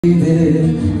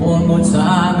Baby, one more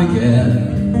time again.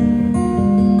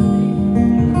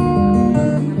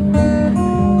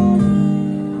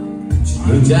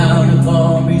 Look down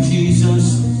upon me,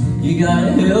 Jesus. You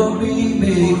gotta help me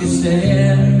make a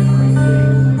stand.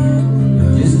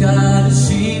 You just gotta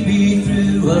see me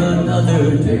through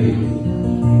another day.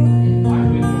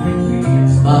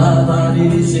 My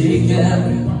body's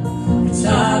aching, the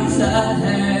time's at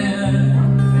hand.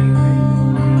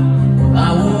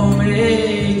 I won't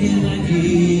make it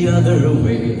any other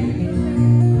way.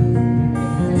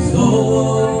 So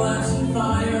I see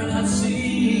fire and I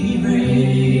see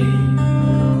rain.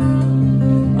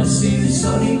 I see the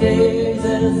sunny days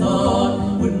that I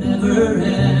thought would never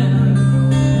end.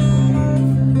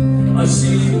 I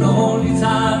see lonely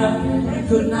time I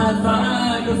could not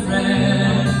find a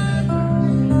friend.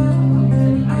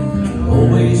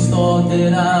 Always thought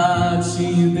that I'd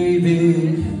see you,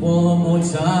 baby, one more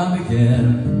time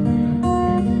again.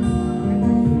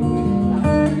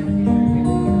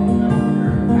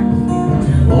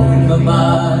 Walking my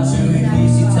mind to an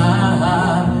easy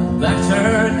time, back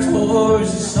turned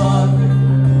towards the sun.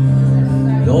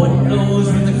 Lord knows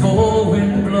when the cold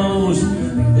wind blows,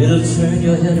 it'll turn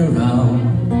your head around.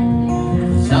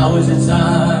 Now is the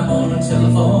time on the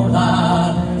telephone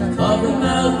line, talking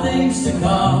about things to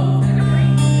come.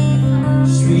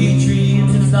 Sweet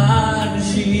dreams and flying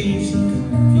machines,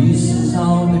 pieces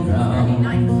on the ground.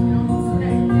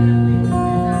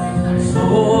 So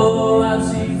I've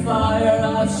seen fire,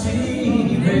 I've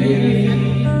seen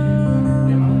rain.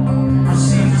 I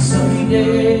see the sunny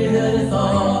day that I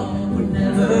thought would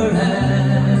never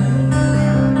end.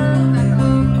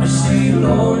 I see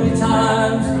lonely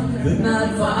times, could not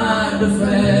find a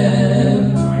friend.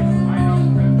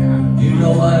 You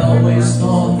know I always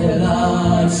thought that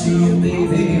I'd see you,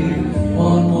 baby,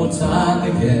 one more time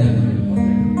again.